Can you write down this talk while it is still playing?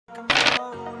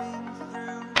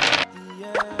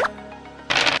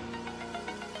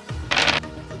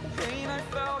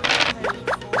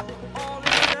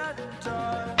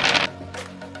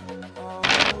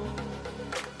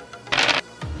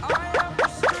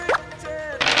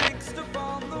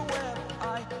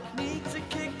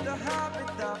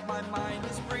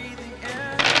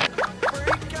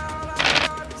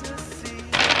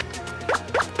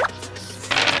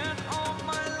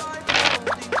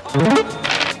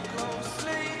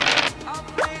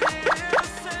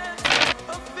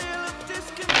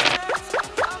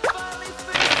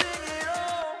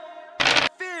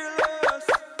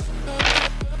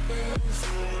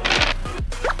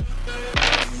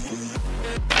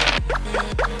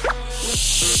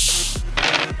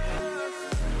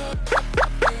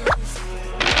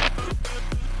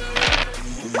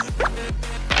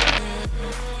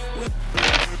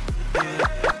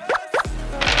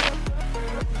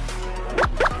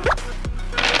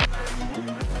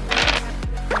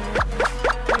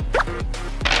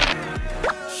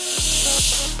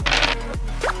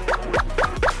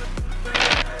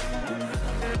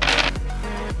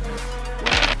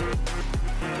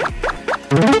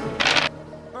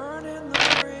Burning the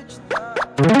bridge that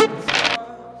keeps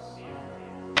us.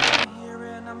 I'm here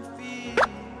and I'm feeling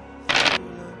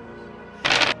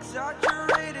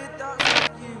exaggerated, that's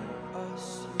what you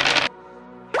assume.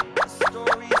 The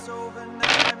story's over now,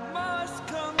 I must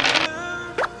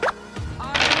conclude. I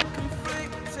am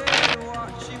conflicted,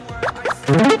 watching where I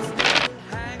stand still,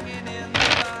 hanging in the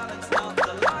balance, not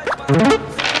the life I want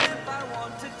to live. I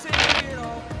want to take it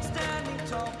all, standing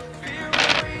tall, fear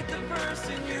away the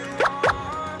person you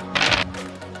are.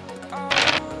 Oh,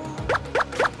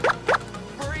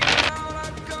 break out,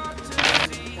 I've got to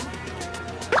see.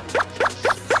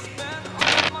 Spent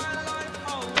all my life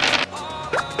holding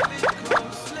all of it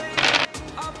closely.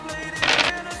 I played it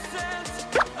innocent,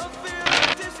 a fear of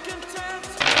discontent.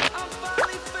 I'm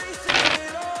finally facing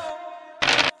it all,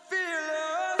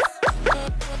 fearless.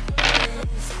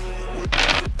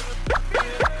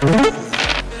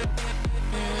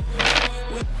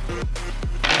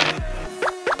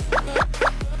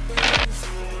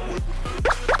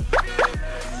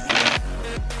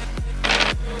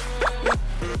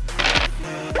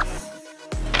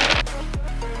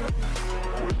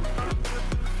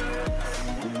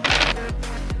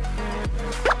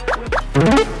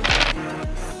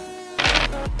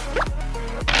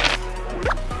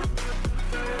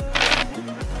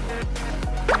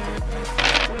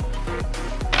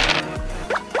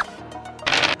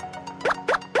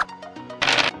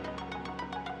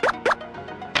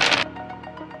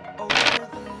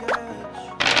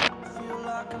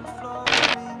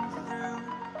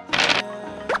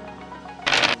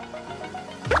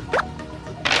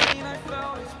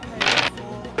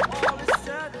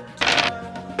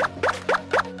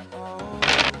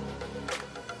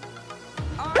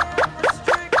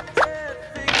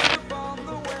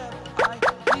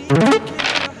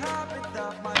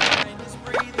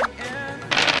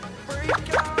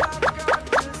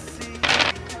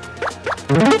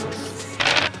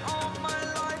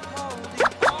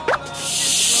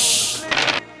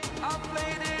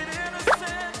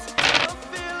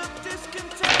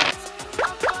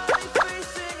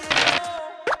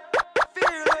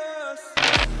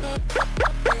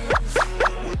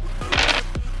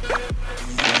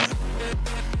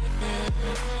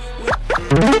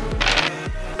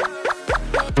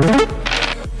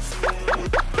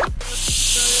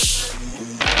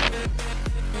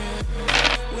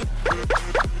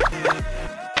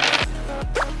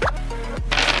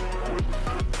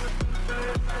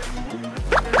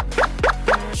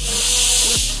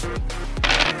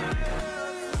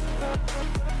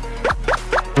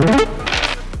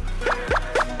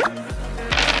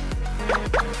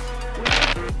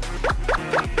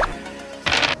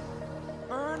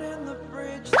 Burning the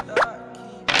bridge that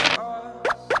keeps us.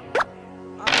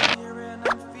 I'm here and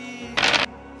I'm feeling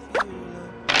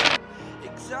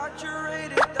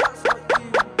exaggerated, that's what you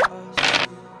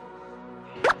assume.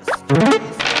 The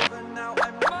story's over now,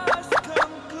 I must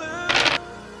conclude.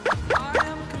 I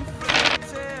am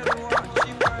conflicted,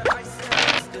 watching where I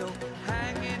stand still,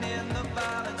 hanging in the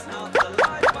balance, not the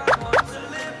life I want to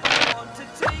live. I want to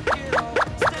take it all,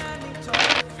 standing tall,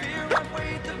 fear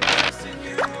away the person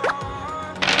you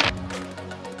are.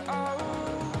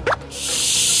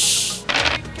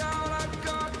 Break out, I've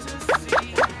got to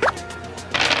see.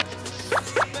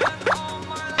 Spent all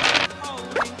my life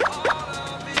holding all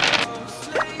of it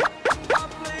closely. I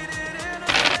played it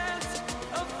innocent,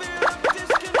 a fear of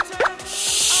discontent.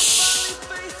 I'm finally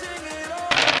facing it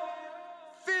all,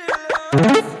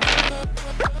 fearless.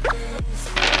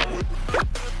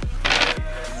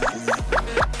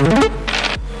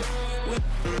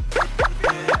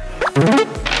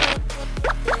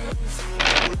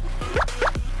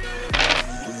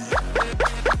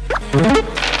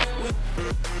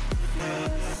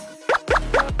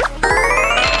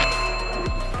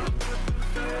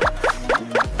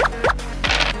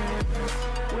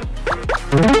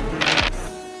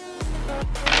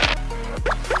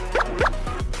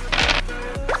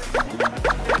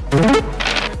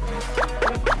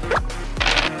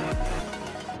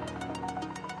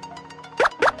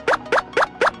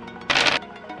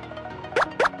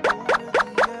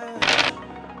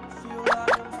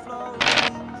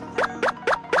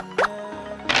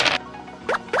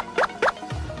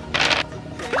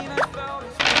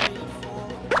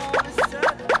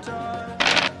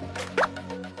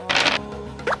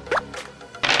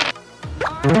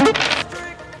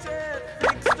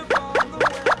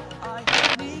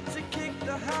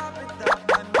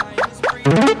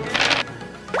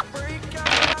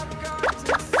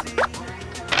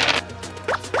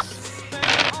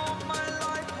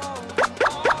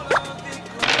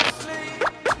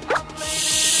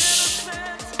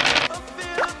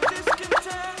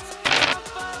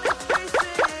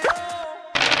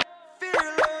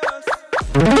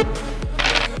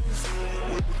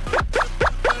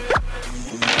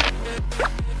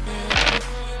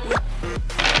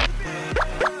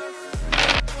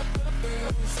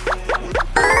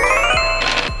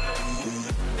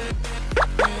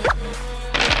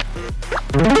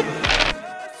 Burning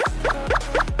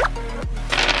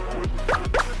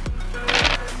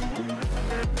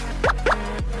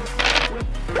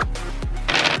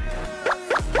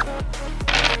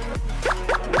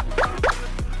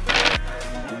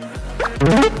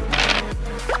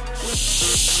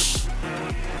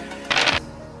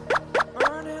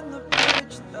the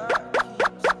bridge that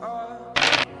keeps us.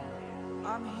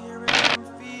 I'm hearing and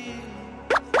feeling.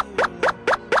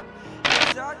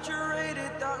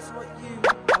 Exaggerated, that's what you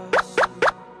assume.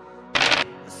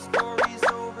 The story's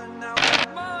over now, I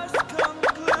must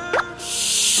conclude.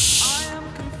 I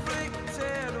am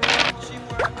conflicted, watching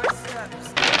where I step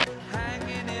still,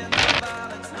 hanging in the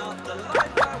balance, not the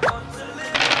life I want to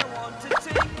live. I want to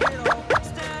take it all,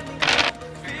 standing tall,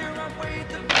 fear I weighed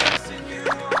the person you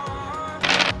are.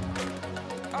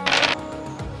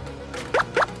 Oh,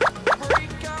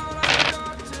 break out, I've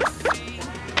got to see.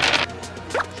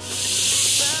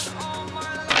 Spent all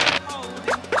my life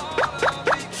holding all of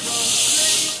it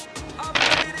closely. I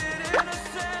played it in a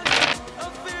sense, a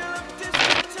feel of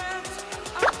discontent.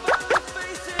 I'm finally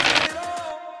facing it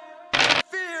all,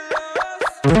 fearless.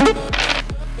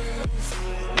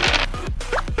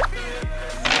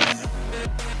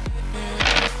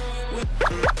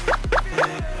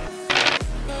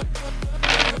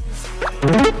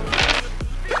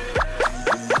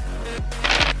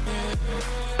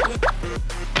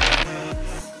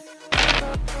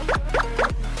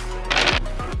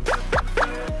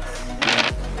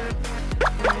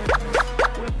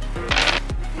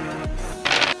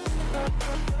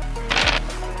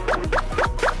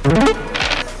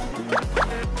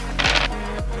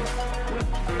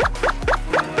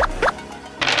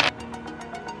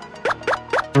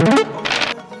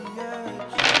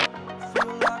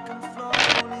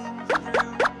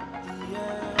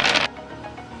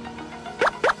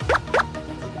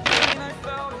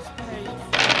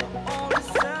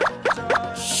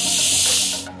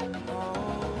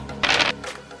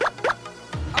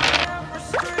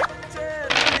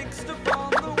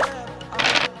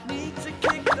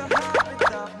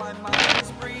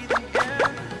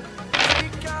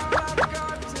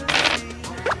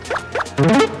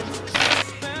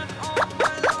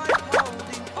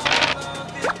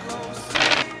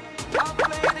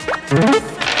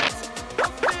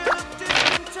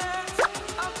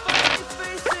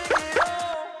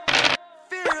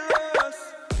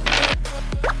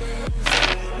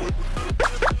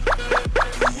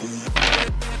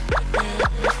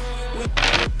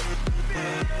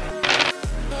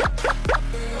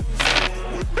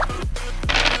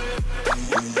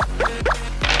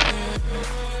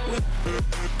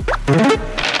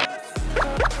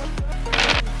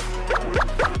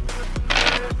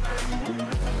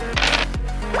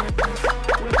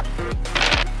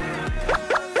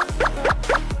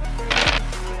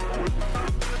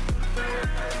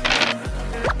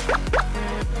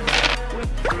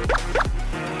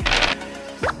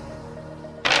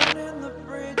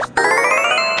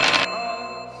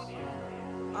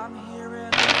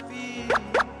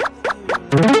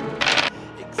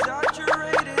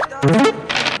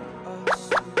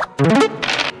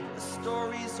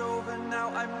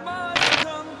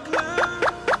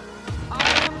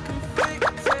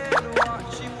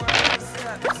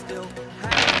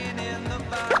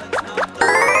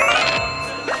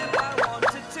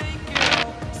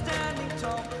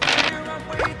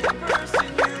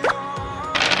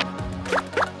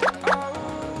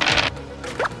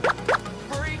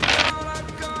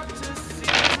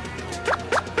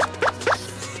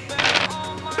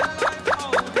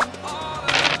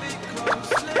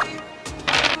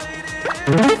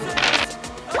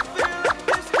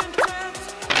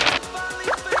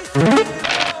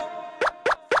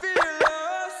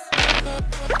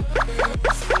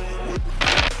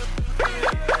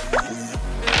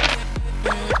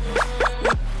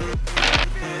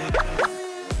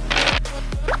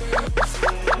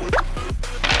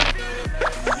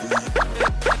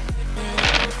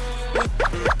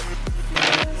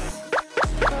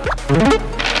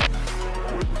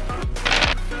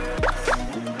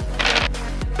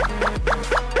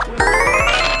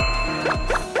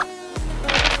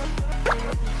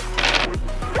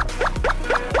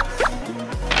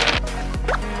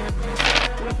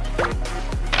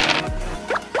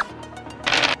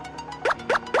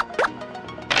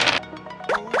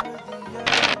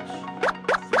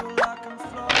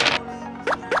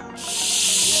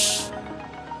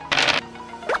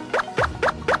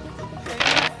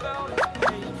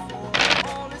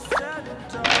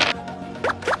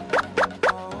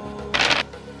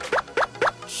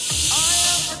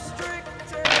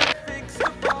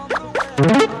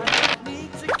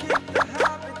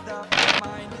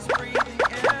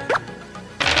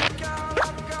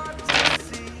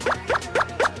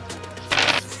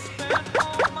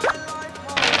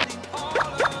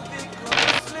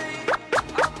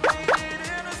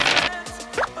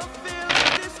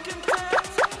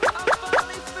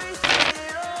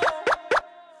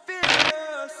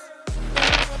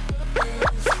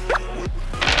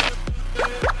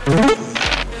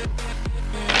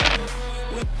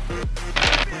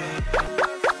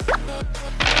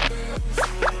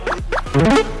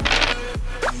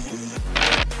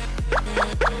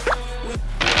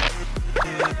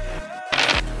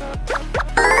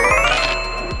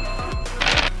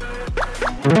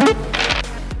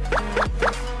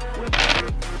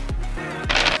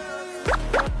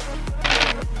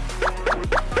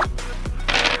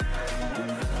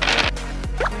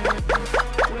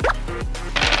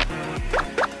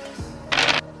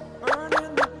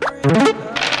 Earning the bread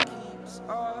that keeps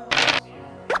us.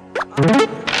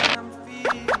 I'm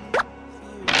feeling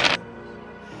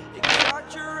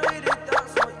exaggerated,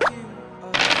 that's what you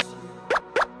assume.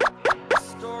 The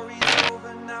story's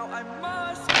over now, I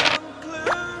must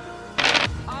conclude.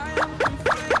 I am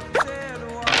conflicted,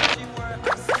 watching where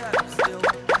I step still,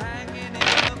 hanging in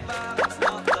the balance.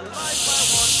 Not the life I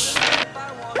want to live, I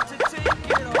want to take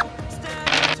it all,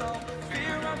 standing tall.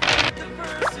 Fear I break the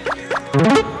person you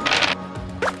are.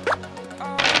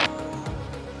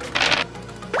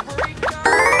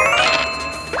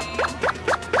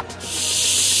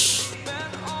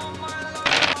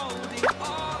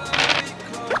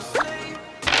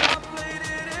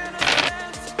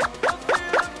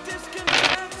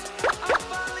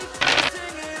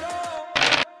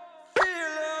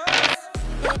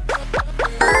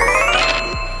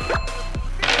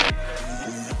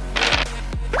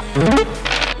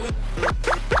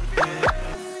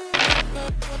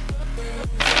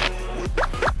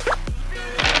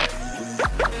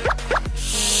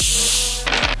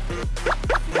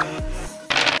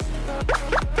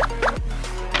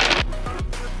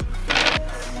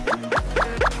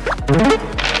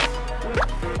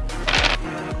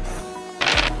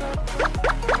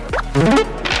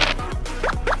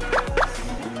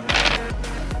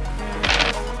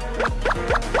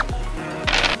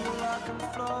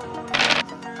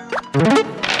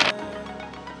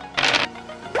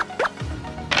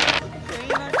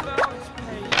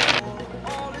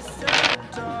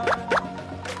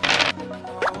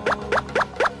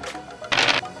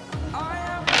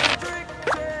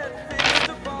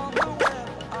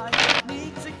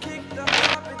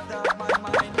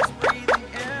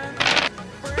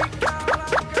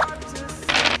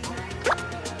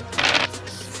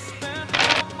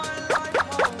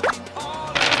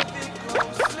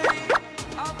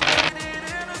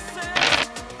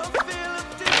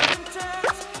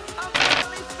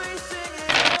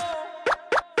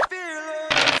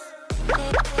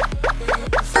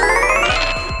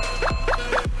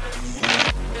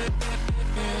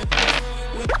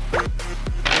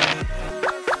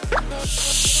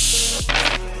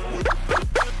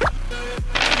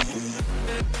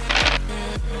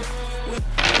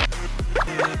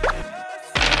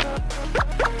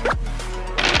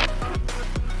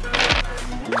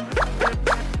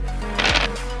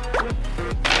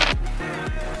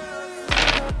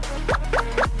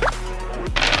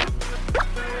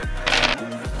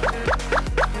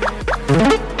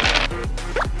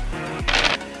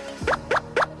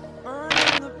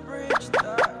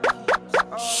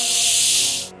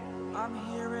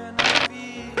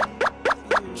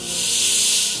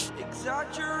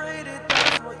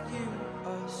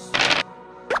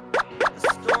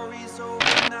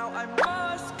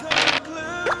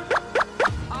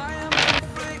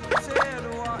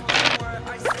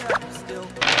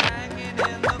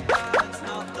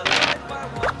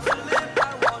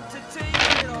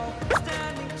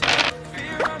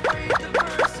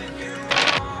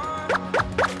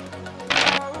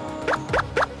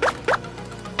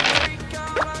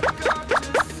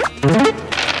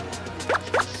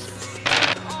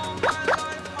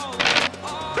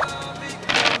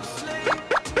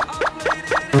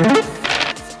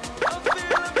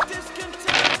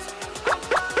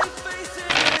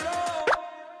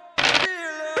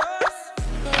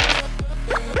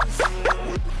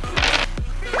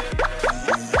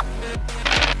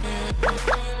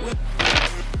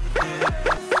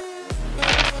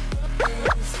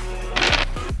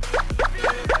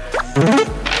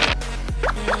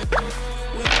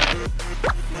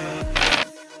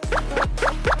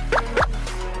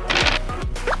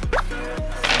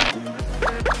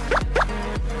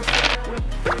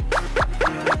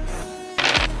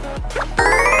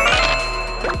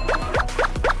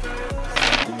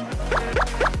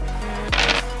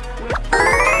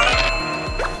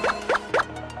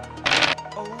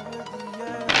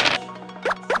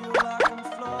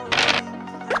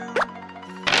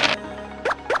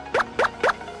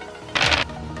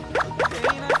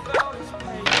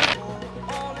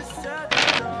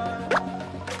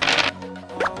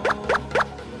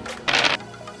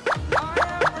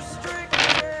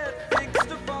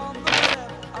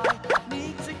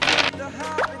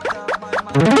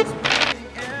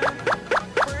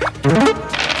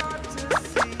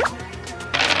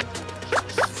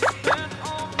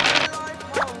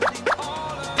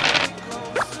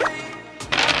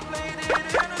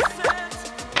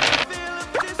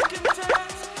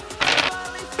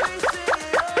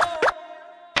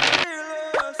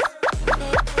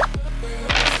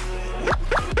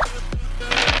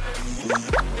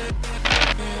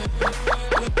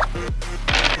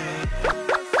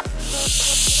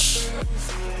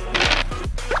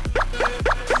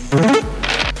 You